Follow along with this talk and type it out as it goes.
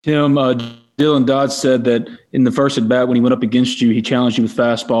Tim, Dylan Dodds said that in the first at bat, when he went up against you, he challenged you with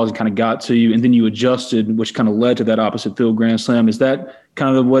fastballs and kind of got to you, and then you adjusted, which kind of led to that opposite field grand slam. Is that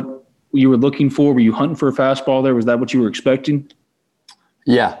kind of what you were looking for? Were you hunting for a fastball there? Was that what you were expecting?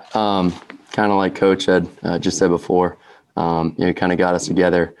 Yeah, kind of like Coach had just said before. He kind of got us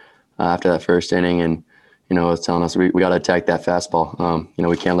together after that first inning, and was telling us we got to attack that fastball.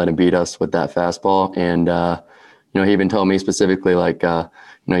 We can't let him beat us with that fastball, and he even told me specifically, like,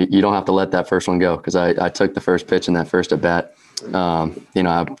 you don't have to let that first one go, because I took the first pitch in that first at bat. I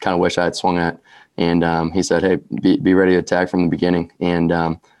kind of wish I had swung at, and he said, hey, be ready to attack from the beginning. And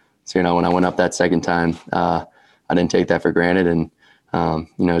so when I went up that second time, I didn't take that for granted, and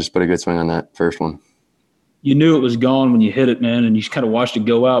just put a good swing on that first one. You knew it was gone when you hit it, man, and you kind of watched it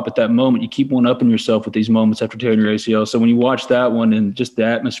go out. But that moment, you keep one-upping yourself with these moments after tearing your ACL. So when you watched that one and just the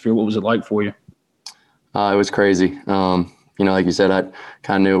atmosphere, what was it like for you? It was crazy. Like you said, I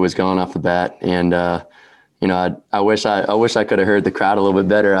kind of knew it was gone off the bat, and I wish I could have heard the crowd a little bit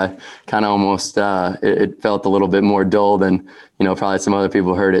better. I kind of almost it felt a little bit more dull than probably some other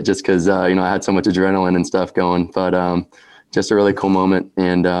people heard it, just because I had so much adrenaline and stuff going. But just a really cool moment,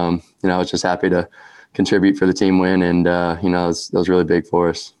 and I was just happy to contribute for the team win, and it was really big for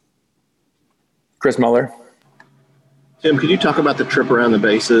us. Chris Muller. Tim, could you talk about the trip around the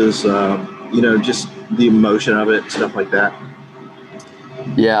bases, just the emotion of it, stuff like that?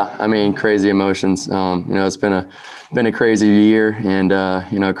 Yeah, I mean, crazy emotions. It's been a crazy year, and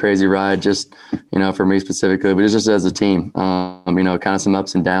a crazy ride, just for me specifically, but it's just as a team. Kind of some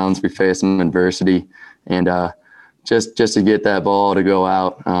ups and downs. We faced some adversity, and just to get that ball to go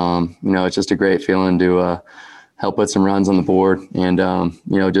out, it's just a great feeling to help put some runs on the board, and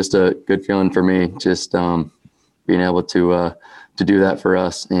just a good feeling for me, just being able to do that for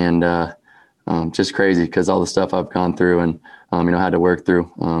us, and just crazy, because all the stuff I've gone through and had to work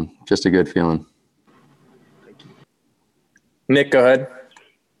through. Just a good feeling. Nick, go ahead.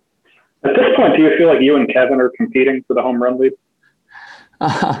 At this point, do you feel like you and Kevin are competing for the home run lead?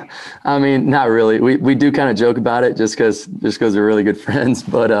 I mean, not really. We do kind of joke about it just because we're really good friends.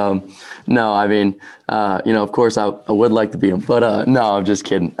 But no, I mean, of course I would like to beat him. But no, I'm just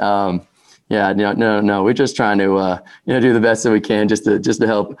kidding. Yeah, no. We're just trying to do the best that we can just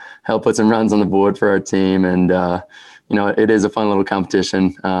to help put some runs on the board for our team, and it is a fun little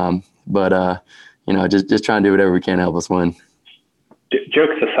competition. But just trying to do whatever we can to help us win.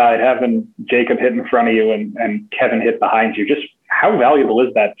 Jokes aside, having Jacob hit in front of you and Kevin hit behind you, just how valuable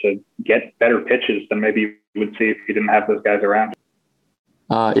is that to get better pitches than maybe you would see if you didn't have those guys around?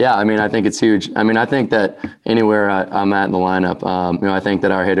 Yeah, I mean, I think it's huge. I mean, I think that anywhere I'm at in the lineup, I think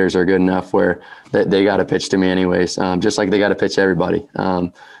that our hitters are good enough where they got to pitch to me anyways, just like they got to pitch to everybody.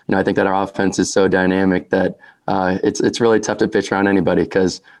 I think that our offense is so dynamic that it's really tough to pitch around anybody,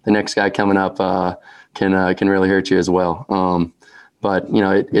 because the next guy coming up can really hurt you as well. But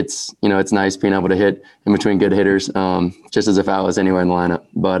it's nice being able to hit in between good hitters, just as if I was anywhere in the lineup.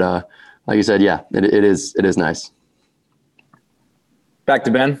 But like you said, yeah, it is nice. Back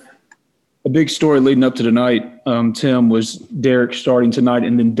to Ben. A big story leading up to tonight, Tim, was Derek starting tonight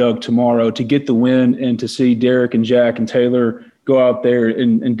and then Doug tomorrow. To get the win and to see Derek and Jack and Taylor go out there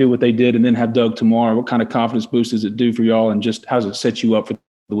and do what they did and then have Doug tomorrow, what kind of confidence boost does it do for y'all, and just how does it set you up for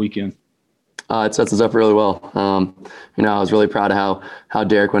the weekend? It sets us up really well. I was really proud of how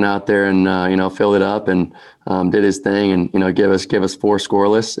Derek went out there and filled it up and did his thing, and gave us 4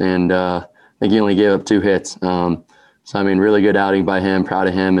 scoreless, and I think he only gave up 2 hits. So I mean, really good outing by him. Proud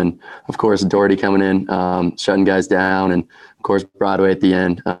of him, and of course Doherty coming in, shutting guys down, and of course Broadway at the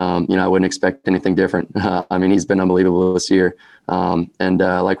end. I wouldn't expect anything different. I mean, he's been unbelievable this year, and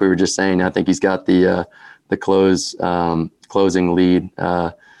like we were just saying, I think he's got the closing lead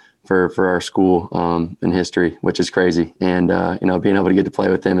for our school in history, which is crazy. And, being able to get to play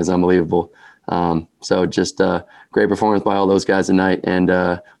with him is unbelievable. So just a great performance by all those guys tonight. And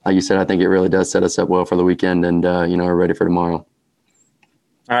like you said, I think it really does set us up well for the weekend, and, we're ready for tomorrow.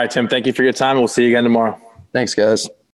 All right, Tim, thank you for your time. We'll see you again tomorrow. Thanks, guys.